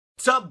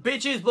What's up,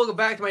 bitches? Welcome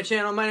back to my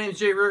channel. My name is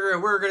JayyRuger,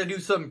 and we're gonna do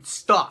some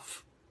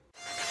stuff.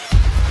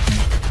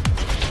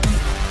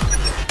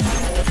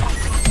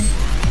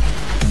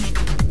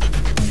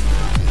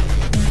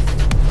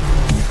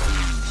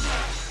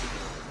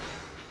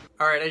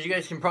 Alright, as you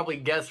guys can probably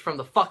guess from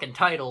the fucking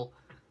title,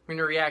 I'm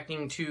gonna be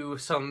reacting to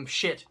some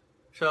shit.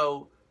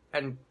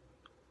 And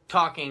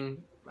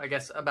talking, I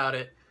guess, about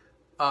it.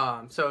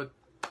 So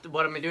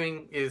what I'm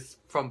doing is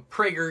from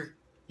Prager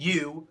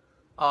U.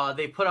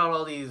 They put out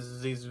all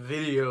these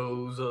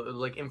videos,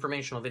 like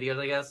informational videos,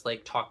 I guess,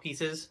 like talk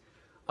pieces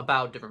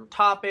about different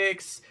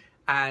topics,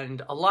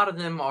 and a lot of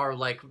them are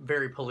like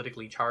very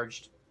politically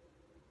charged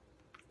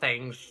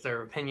things,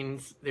 their opinion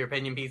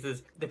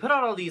pieces. They put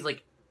out all these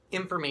like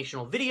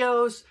informational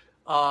videos,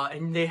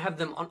 and they have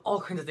them on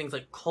all kinds of things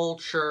like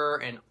culture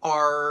and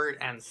art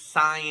and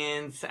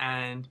science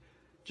and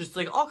just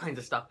like all kinds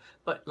of stuff.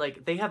 But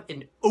like they have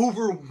an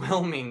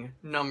overwhelming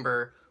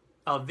number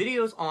of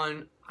videos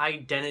on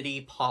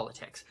identity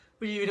politics.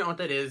 But you know what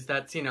that is.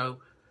 That's, you know,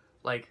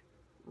 like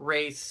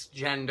race,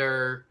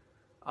 gender,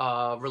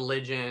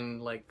 religion,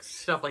 like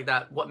stuff like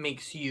that. What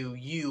makes you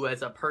you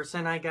as a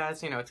person, I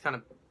guess. You know, it's kind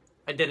of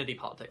identity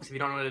politics. If you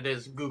don't know what it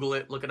is, Google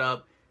it, look it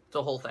up. It's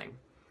a whole thing.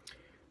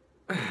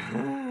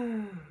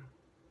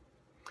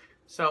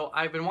 So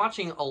I've been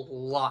watching a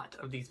lot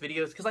of these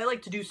videos because I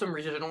like to do some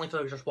research. I don't like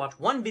to just watch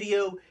one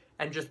video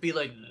and just be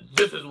like,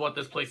 this is what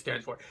this place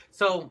stands for.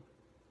 So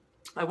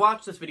I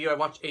watched this video. I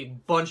watched a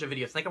bunch of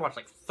videos. I think I watched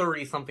like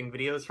 30-something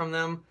videos from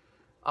them.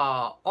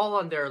 All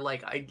on their,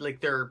 like,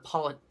 they're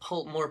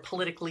more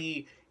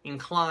politically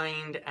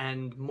inclined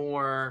and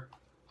more,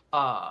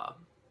 like,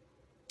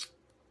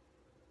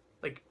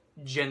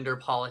 gender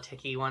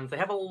politic-y ones. They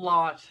have a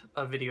lot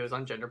of videos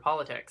on gender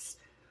politics.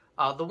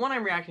 The one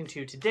I'm reacting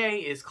to today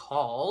is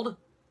called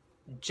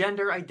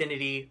Gender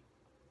Identity,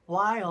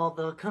 Why All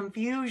the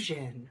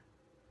Confusion?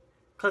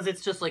 Because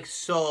it's just, like,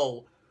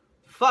 so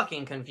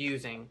fucking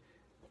confusing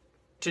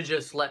to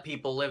just let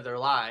people live their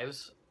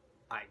lives,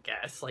 I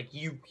guess. Like,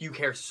 you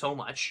care so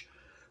much.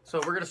 So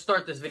we're gonna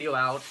start this video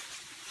out,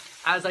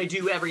 as I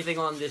do everything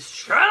on this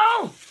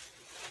channel,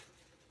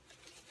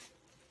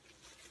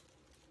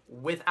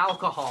 with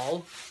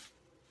alcohol.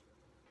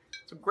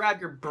 So grab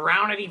your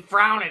brownity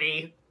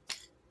frownity.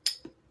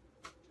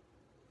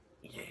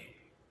 Yeah.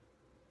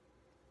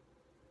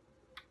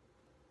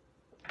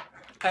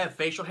 I have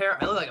facial hair.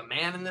 I look like a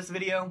man in this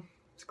video.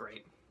 It's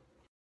great.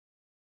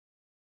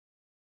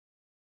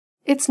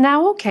 It's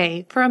now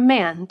okay for a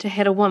man to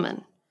hit a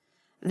woman.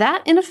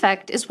 That, in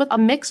effect, is what a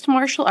mixed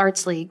martial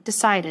arts league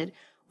decided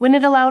when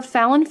it allowed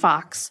Fallon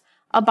Fox,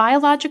 a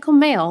biological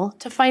male,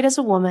 to fight as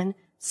a woman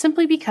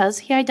simply because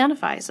he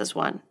identifies as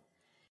one.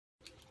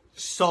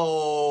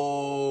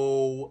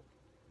 So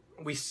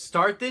we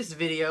start this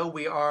video.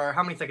 We are,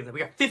 how many seconds in?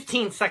 We are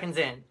 15 seconds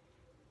in.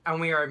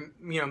 And we are,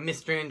 you know,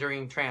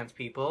 misgendering trans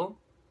people.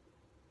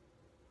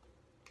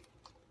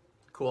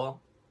 Cool.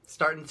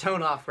 Starting the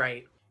tone off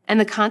right. And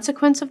the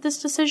consequence of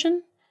this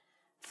decision?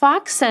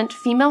 Fox sent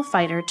female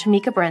fighter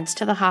Tamika Brents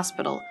to the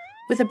hospital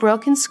with a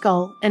broken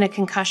skull and a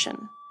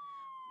concussion.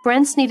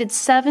 Brents needed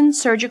 7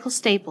 surgical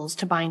staples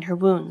to bind her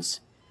wounds.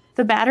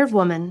 The battered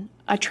woman,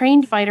 a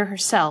trained fighter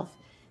herself,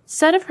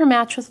 said of her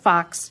match with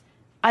Fox,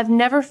 "I've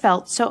never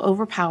felt so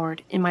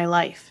overpowered in my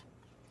life."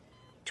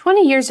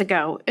 20 years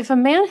ago, if a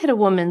man hit a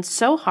woman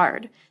so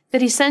hard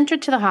that he sent her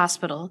to the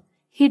hospital,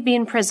 he'd be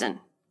in prison.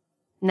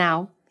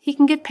 Now, he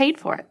can get paid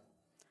for it.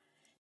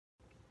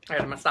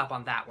 Alright, I'm gonna stop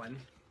on that one.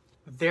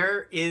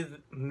 There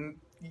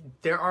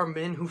are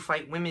men who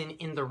fight women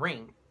in the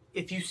ring.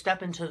 If you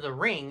step into the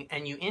ring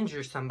and you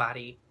injure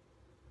somebody,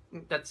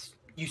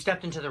 you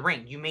stepped into the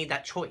ring. You made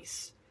that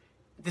choice.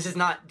 This is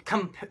not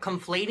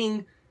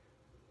conflating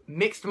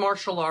mixed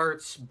martial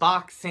arts,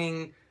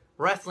 boxing,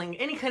 wrestling,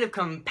 any kind of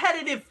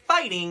competitive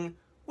fighting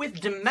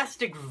with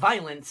domestic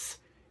violence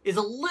is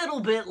a little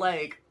bit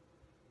like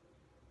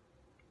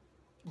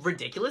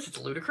ridiculous. It's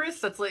ludicrous.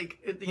 That's like,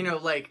 you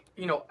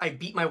know, I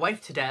beat my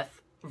wife to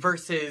death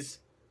versus,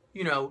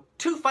 you know,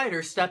 2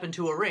 fighters step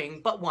into a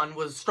ring, but one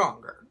was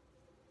stronger.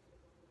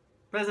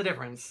 There's a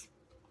difference.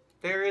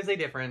 There is a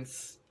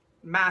difference.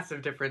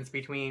 Massive difference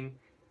between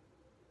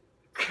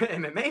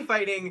MMA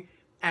fighting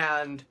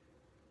and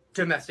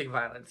domestic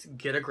violence.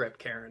 Get a grip,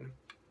 Karen.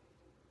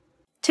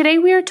 Today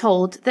we are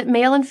told that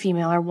male and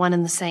female are one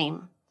and the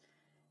same.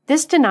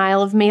 This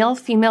denial of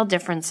male-female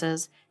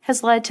differences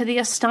has led to the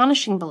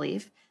astonishing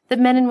belief that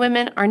men and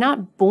women are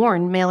not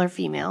born male or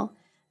female.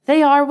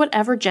 They are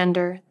whatever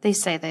gender they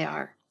say they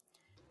are.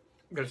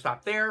 I'm gonna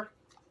stop there.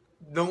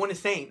 No one is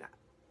saying that.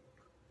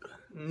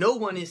 No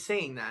one is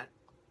saying that.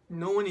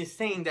 No one is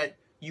saying that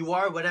you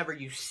are whatever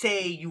you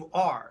say you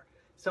are.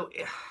 So,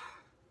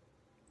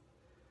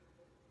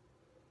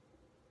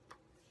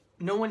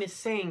 no one is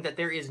saying that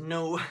there is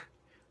no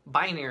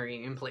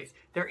binary in place.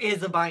 There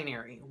is a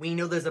binary. We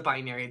know there's a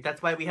binary.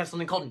 That's why we have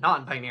something called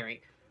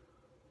non-binary.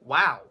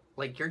 Wow.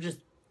 Like, you're just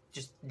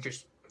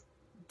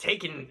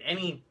taking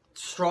any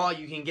straw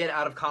you can get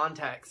out of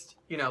context.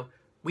 You know,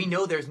 we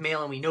know there's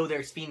male and we know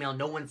there's female.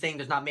 No one's saying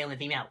there's not male and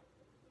female.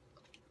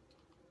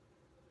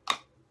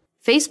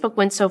 Facebook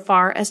went so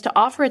far as to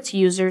offer its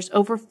users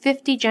over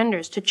 50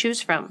 genders to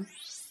choose from.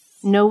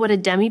 Know what a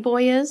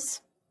demi-boy is?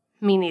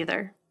 Me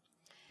neither.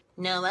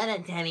 Know what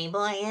a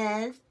demi-boy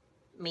is?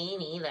 Me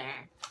neither.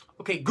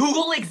 Okay,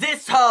 Google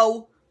exists,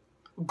 ho!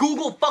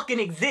 Google fucking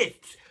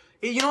exists!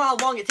 You know how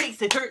long it takes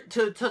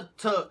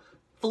to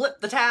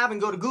flip the tab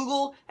and go to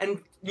Google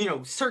and, you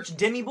know, search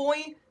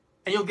demi-boy?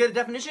 And you'll get a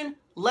definition?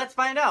 Let's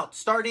find out,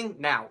 starting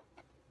now.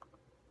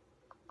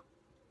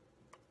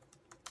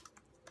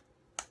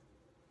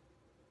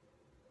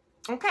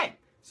 Okay,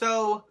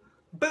 so,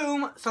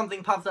 boom,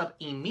 something pops up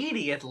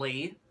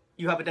immediately.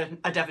 You have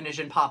a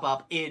definition pop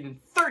up in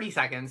 30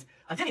 seconds.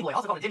 A demi-boy,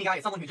 also called a demi-guy,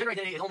 is someone whose gender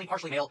identity is only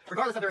partially male,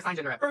 regardless of their assigned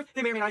gender at birth.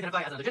 They may or may not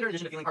identify as another gender in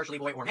addition to feeling partially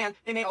boy or man.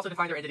 They may also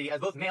define their identity as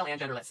both male and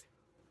genderless.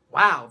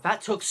 Wow,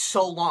 that took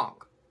so long.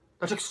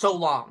 That took so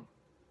long.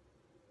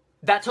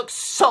 That took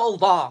so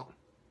long.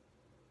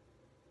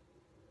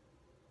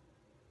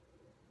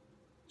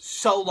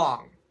 So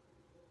long.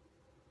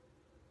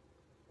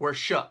 We're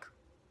shook.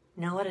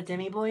 Know what a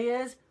demi-boy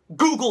is?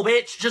 Google,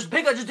 bitch! Just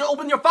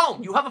open your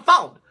phone! You have a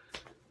phone!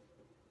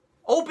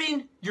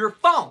 Open your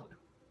phone!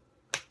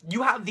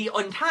 You have the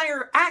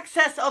entire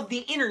access of the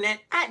internet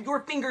at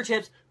your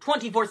fingertips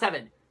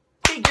 24/7.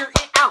 Figure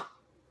it out!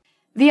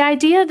 The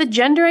idea that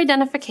gender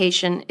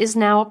identification is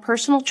now a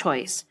personal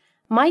choice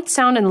might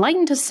sound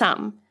enlightened to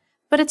some,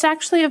 but it's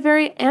actually a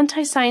very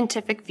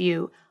anti-scientific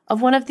view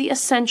of one of the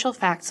essential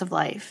facts of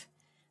life.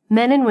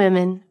 Men and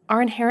women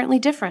are inherently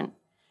different.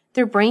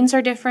 Their brains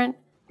are different.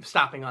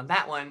 Stopping on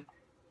that one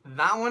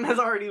has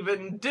already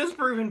been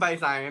disproven by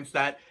science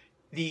that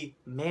the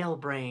male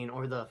brain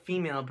or the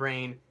female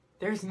brain,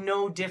 there's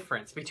no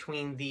difference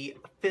between the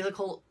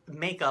physical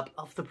makeup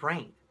of the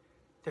brain.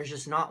 There's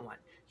just not one.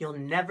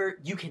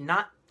 You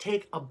cannot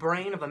take a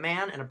brain of a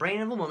man and a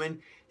brain of a woman,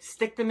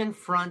 stick them in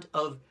front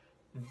of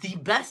the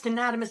best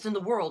anatomist in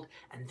the world,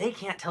 and they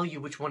can't tell you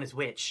which one is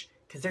which,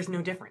 because there's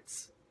no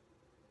difference.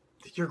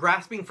 You're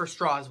grasping for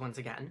straws once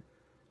again,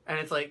 and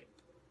it's like,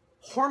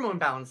 hormone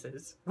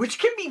balances, which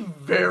can be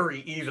very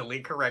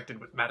easily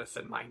corrected with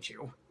medicine, mind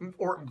you,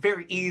 or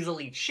very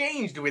easily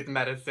changed with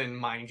medicine,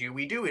 mind you.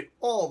 We do it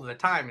all the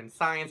time in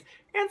science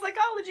and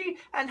psychology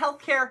and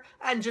healthcare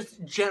and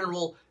just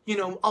general, you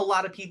know, a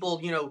lot of people,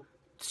 you know,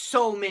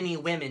 so many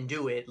women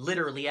do it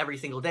literally every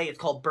single day. It's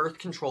called birth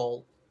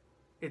control.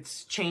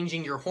 It's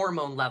changing your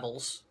hormone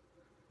levels.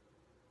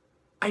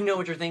 I know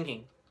what you're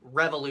thinking.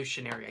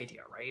 Revolutionary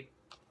idea, right?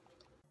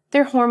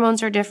 Their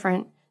hormones are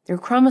different, their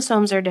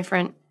chromosomes are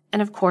different,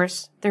 and of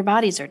course, their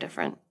bodies are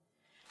different.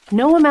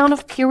 No amount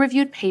of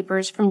peer-reviewed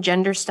papers from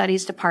gender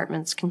studies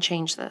departments can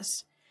change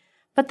this.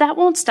 But that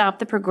won't stop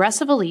the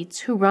progressive elites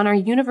who run our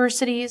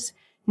universities,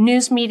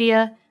 news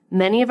media,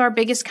 many of our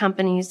biggest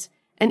companies,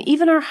 and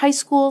even our high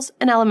schools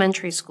and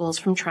elementary schools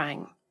from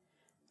trying.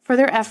 For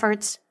their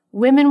efforts,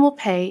 women will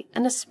pay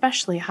an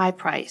especially high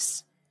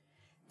price.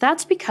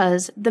 That's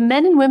because the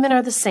men and women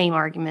are the same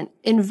argument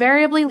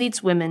invariably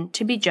leads women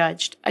to be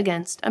judged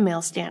against a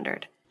male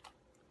standard.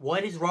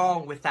 What is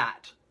wrong with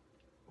that?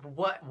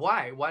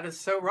 Why? What is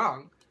so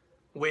wrong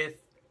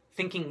with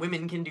thinking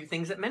women can do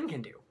things that men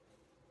can do?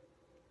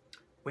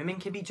 Women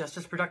can be just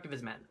as productive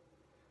as men.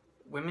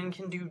 Women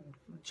can do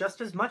just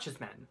as much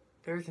as men.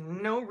 There's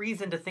no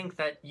reason to think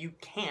that you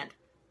can't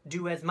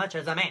do as much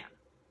as a man.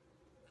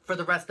 For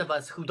the rest of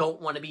us who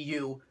don't want to be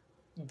you,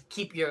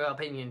 keep your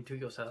opinion to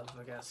yourself,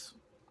 I guess.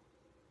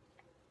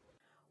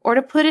 Or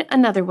to put it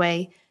another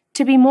way,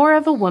 to be more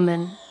of a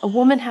woman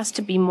has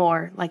to be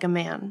more like a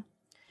man.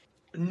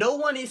 No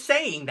one is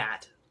saying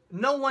that.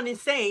 No one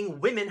is saying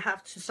women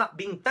have to stop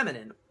being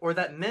feminine or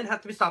that men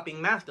have to stop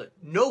being masculine.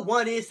 No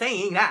one is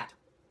saying that.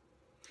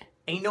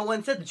 Ain't no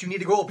one said that you need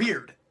to grow a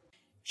beard.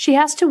 She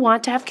has to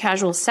want to have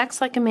casual sex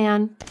like a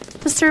man,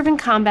 to serve in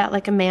combat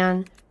like a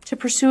man, to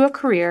pursue a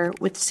career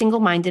with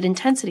single-minded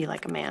intensity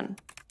like a man.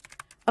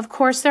 Of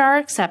course, there are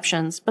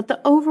exceptions, but the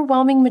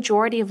overwhelming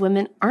majority of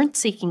women aren't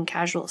seeking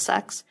casual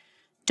sex,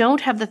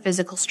 don't have the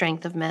physical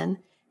strength of men,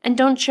 and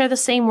don't share the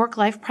same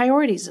work-life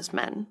priorities as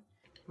men.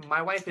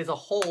 My wife is a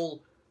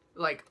whole,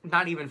 like,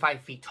 not even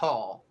 5 feet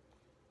tall,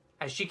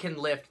 and she can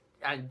lift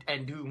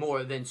and do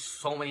more than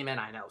so many men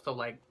I know. So,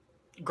 like,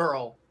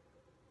 girl.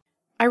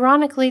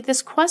 Ironically,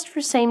 this quest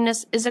for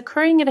sameness is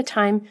occurring at a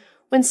time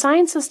when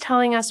science is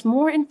telling us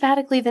more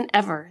emphatically than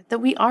ever that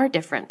we are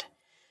different.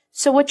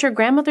 So what your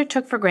grandmother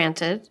took for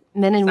granted,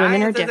 men and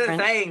women are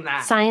different,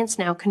 science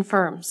now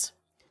confirms.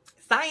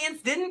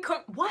 Science didn't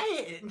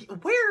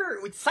what?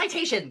 Where?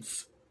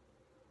 Citations.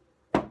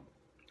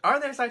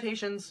 Are there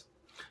citations?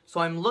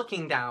 So I'm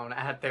looking down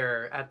at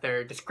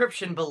their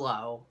description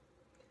below,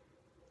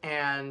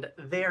 and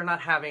they are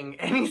not having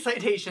any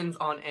citations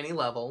on any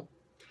level.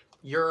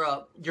 You're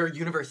a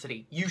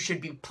university. You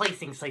should be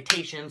placing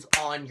citations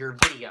on your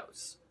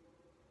videos.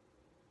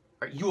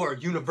 You are a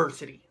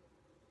university.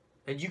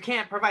 And you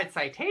can't provide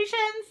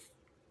citations?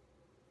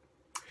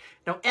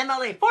 No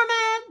MLA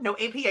format? No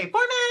APA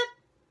format?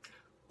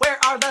 Where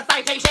are the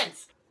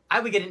citations? I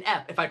would get an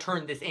F if I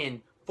turned this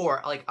in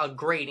for like a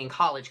grade in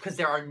college because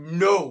there are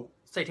no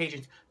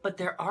citations, but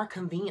there are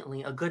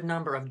conveniently a good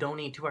number of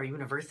donate to our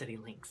university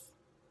links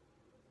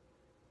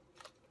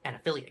and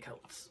affiliate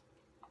codes.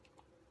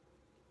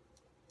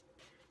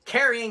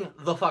 Carrying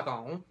the fuck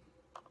on.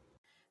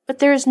 But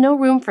there is no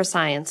room for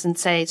science in,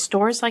 say,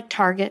 stores like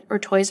Target or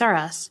Toys R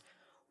Us,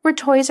 where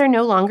toys are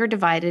no longer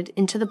divided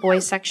into the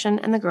boys section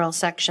and the girls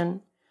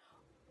section.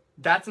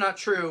 That's not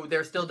true.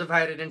 They're still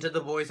divided into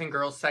the boys and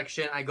girls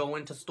section. I go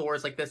into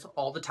stores like this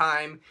all the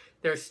time.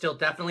 There's still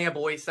definitely a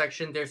boys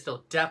section. There's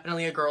still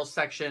definitely a girls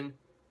section.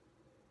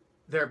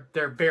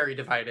 They're very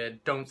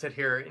divided. Don't sit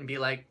here and be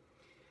like,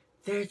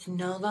 there's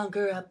no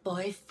longer a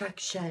boys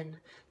section.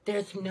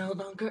 There's no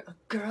longer a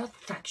girls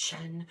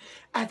section.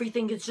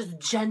 Everything is just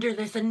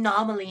genderless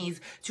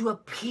anomalies to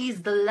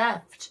appease the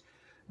left.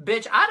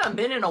 Bitch, I done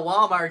been in a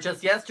Walmart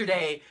just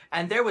yesterday,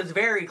 and there was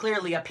very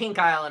clearly a pink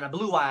aisle and a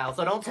blue aisle,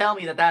 so don't tell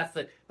me that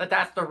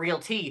that's the real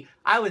tea.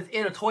 I was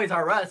in a Toys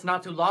R Us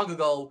not too long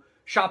ago,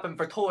 shopping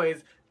for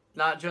toys,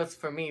 not just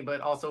for me,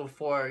 but also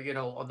for, you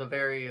know, all the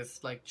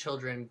various, like,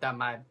 children that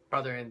my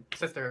brother and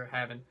sister are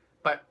having.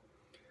 But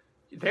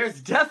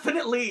there's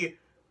definitely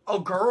a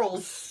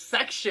girls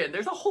section.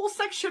 There's a whole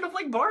section of,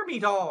 like, Barbie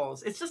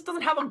dolls. It just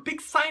doesn't have a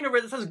big sign over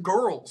it that says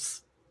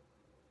girls.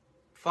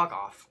 Fuck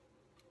off.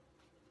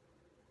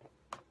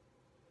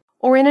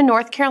 Or in a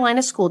North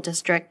Carolina school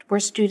district where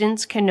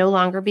students can no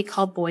longer be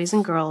called boys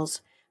and girls,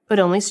 but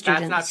only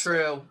students. That's not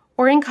true.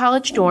 Or in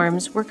college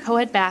dorms where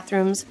co-ed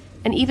bathrooms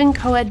and even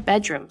co-ed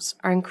bedrooms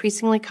are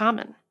increasingly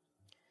common.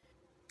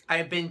 I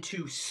have been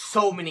to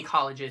so many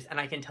colleges, and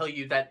I can tell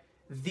you that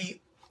the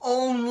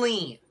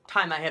only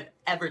time I have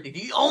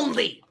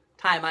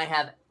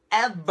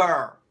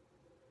ever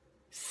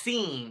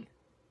seen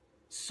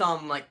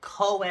some, like,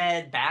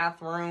 co-ed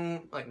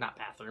bathroom, like, not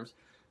bathrooms,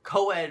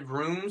 co-ed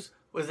rooms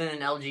was in an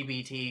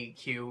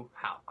LGBTQIA+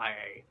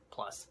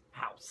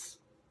 house.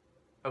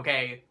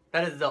 Okay?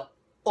 That is the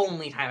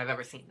only time I've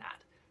ever seen that.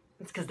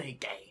 It's because they're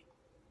gay.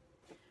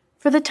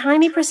 For the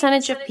tiny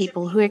percentage of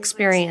people who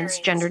experience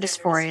gender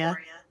dysphoria,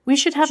 we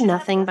should have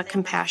nothing but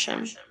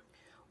compassion.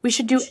 We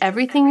should do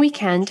everything we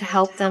can to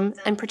help them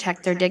and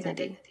protect their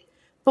dignity.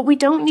 But we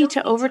don't need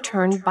to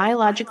overturn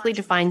biologically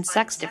defined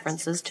sex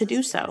differences to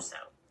do so.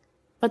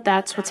 But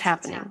that's what's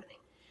happening.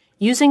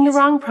 Using the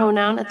wrong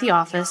pronoun at the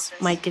office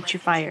might get you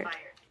fired.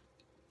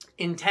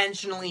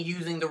 Intentionally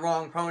using the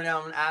wrong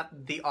pronoun at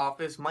the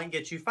office might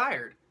get you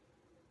fired.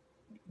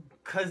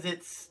 Because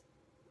it's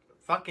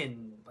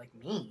fucking, like,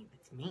 mean.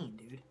 It's mean,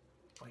 dude.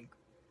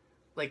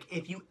 Like,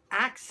 if you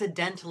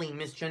accidentally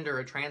misgender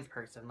a trans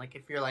person, like,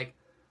 if you're like,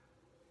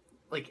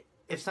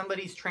 if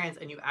somebody's trans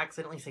and you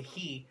accidentally say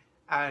he,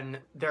 and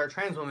they're a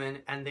trans woman,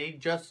 and they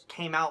just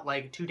came out,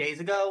 like, 2 days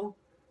ago,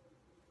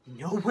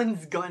 no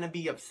one's gonna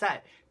be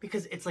upset.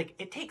 Because it's like,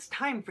 it takes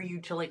time for you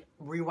to, like,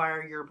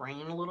 rewire your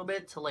brain a little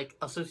bit to, like,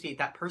 associate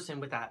that person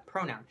with that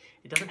pronoun.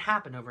 It doesn't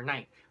happen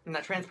overnight. And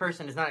that trans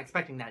person is not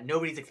expecting that.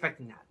 Nobody's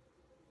expecting that.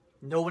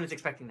 No one is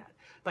expecting that.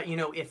 But, you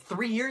know, if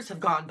 3 years have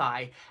gone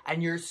by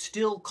and you're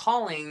still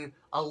calling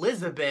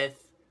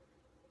Elizabeth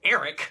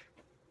Eric,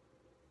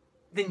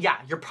 then yeah,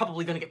 you're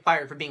probably gonna get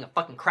fired for being a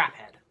fucking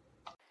craphead.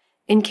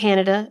 In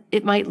Canada,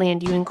 it might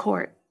land you in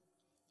court.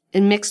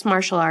 In mixed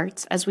martial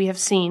arts, as we have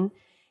seen,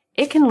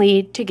 it can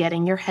lead to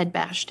getting your head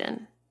bashed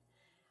in.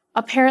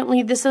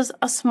 Apparently, this is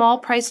a small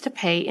price to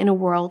pay in a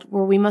world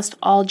where we must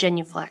all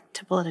genuflect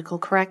to political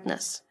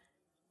correctness.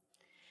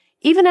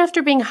 Even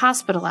after being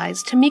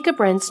hospitalized, Tamika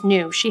Brents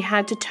knew she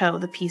had to toe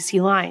the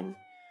PC line.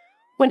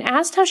 When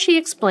asked how she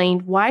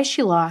explained why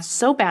she lost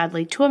so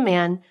badly to a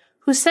man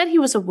who said he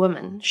was a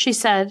woman, she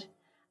said,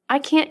 "I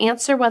can't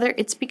answer whether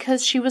it's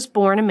because she was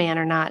born a man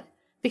or not,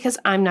 because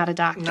I'm not a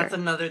doctor." And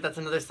that's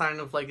another sign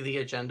of, like, the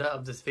agenda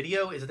of this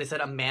video, is that they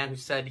said a man who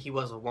said he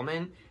was a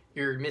woman.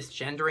 You're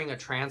misgendering a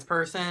trans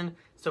person,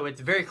 so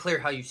it's very clear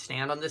how you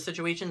stand on this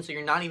situation, so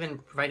you're not even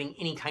providing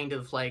any kind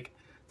of, like,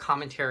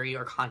 commentary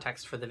or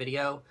context for the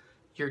video.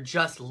 You're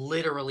just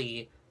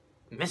literally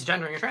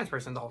misgendering a trans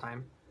person the whole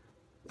time.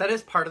 That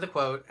is part of the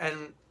quote,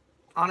 and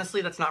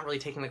honestly, that's not really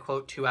taking the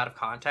quote too out of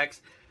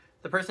context.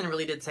 The person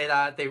really did say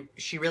that.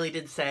 She really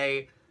did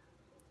say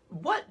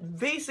what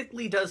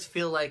basically does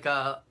feel like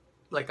a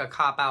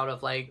cop-out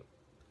of, like,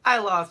 I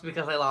lost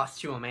because I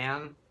lost to a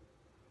man.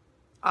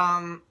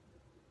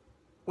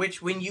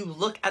 Which, when you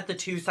look at the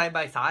two side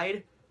by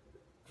side,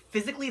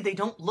 physically they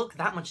don't look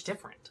that much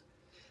different.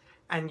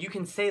 And you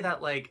can say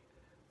that, like,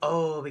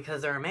 oh,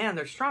 because they're a man,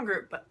 they're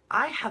stronger, but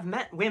I have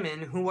met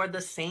women who are the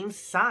same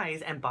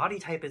size and body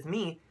type as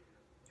me,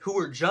 who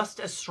are just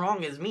as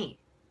strong as me.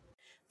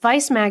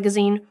 Vice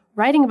magazine,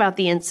 writing about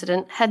the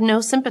incident, had no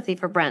sympathy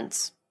for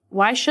Brents.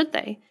 Why should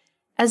they?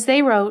 As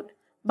they wrote,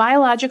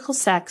 biological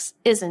sex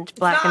isn't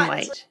black and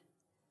white.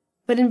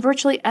 But in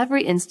virtually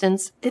every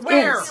instance, it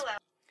is.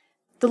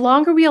 The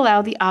longer we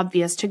allow the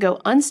obvious to go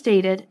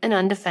unstated and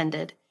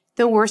undefended,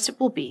 the worse it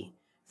will be,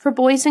 for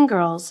boys and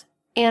girls,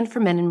 and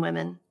for men and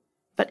women,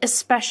 but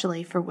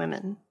especially for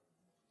women.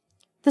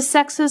 The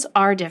sexes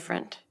are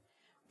different.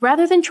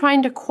 Rather than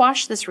trying to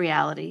quash this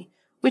reality,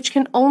 which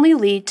can only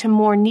lead to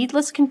more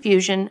needless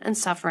confusion and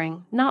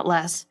suffering, not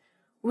less,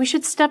 We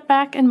should step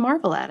back and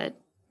marvel at it,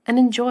 and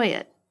enjoy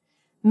it.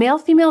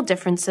 Male-female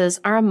differences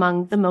are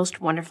among the most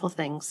wonderful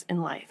things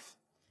in life.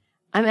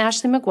 I'm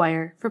Ashley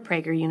McGuire for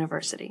Prager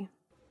University.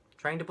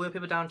 Trying to boil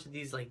people down to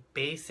these like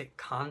basic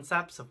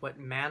concepts of what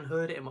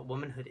manhood and what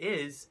womanhood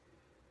isn't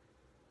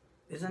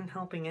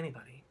helping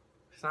anybody.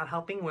 It's not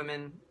helping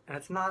women, and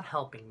it's not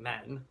helping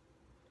men.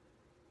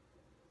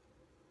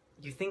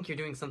 You think you're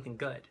doing something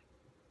good,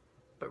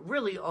 but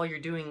really all you're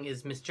doing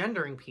is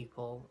misgendering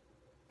people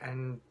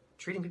and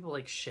treating people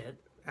like shit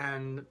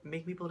and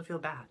making people to feel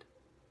bad.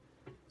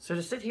 So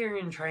to sit here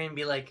and try and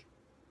be like,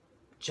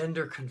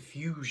 gender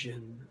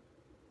confusion,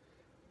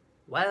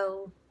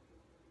 well,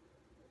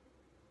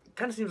 it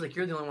kind of seems like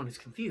you're the only one who's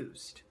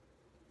confused.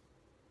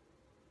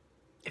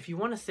 If you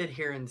want to sit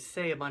here and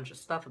say a bunch of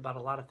stuff about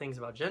a lot of things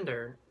about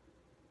gender,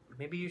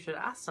 maybe you should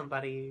ask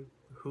somebody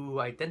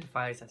who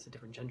identifies as a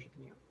different gender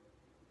than you.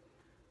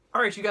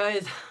 Alright, you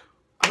guys,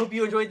 I hope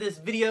you enjoyed this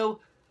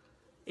video.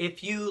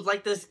 If you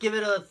like this, give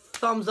it a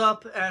thumbs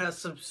up and a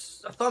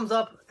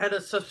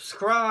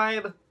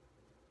subscribe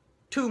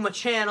to my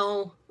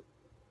channel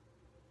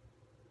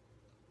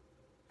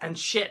and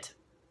shit.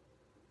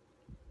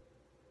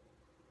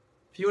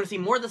 If you want to see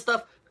more of this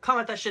stuff,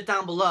 comment that shit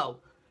down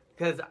below.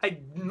 Because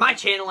my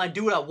channel, I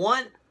do what I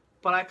want,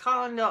 but I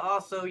kinda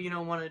also, you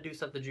know, want to do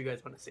stuff that you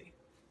guys want to see.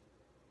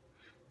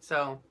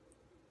 So,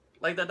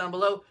 like that down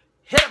below.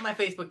 Hit up my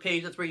Facebook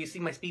page, that's where you see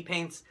my speed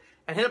paints.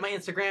 And hit up my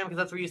Instagram, because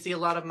that's where you see a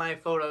lot of my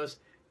photos.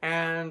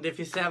 And if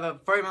you have a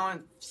free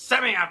moment,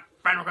 send me a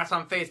friend request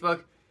on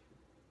Facebook.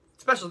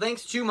 Special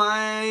thanks to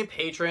my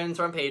patrons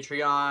from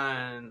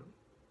Patreon.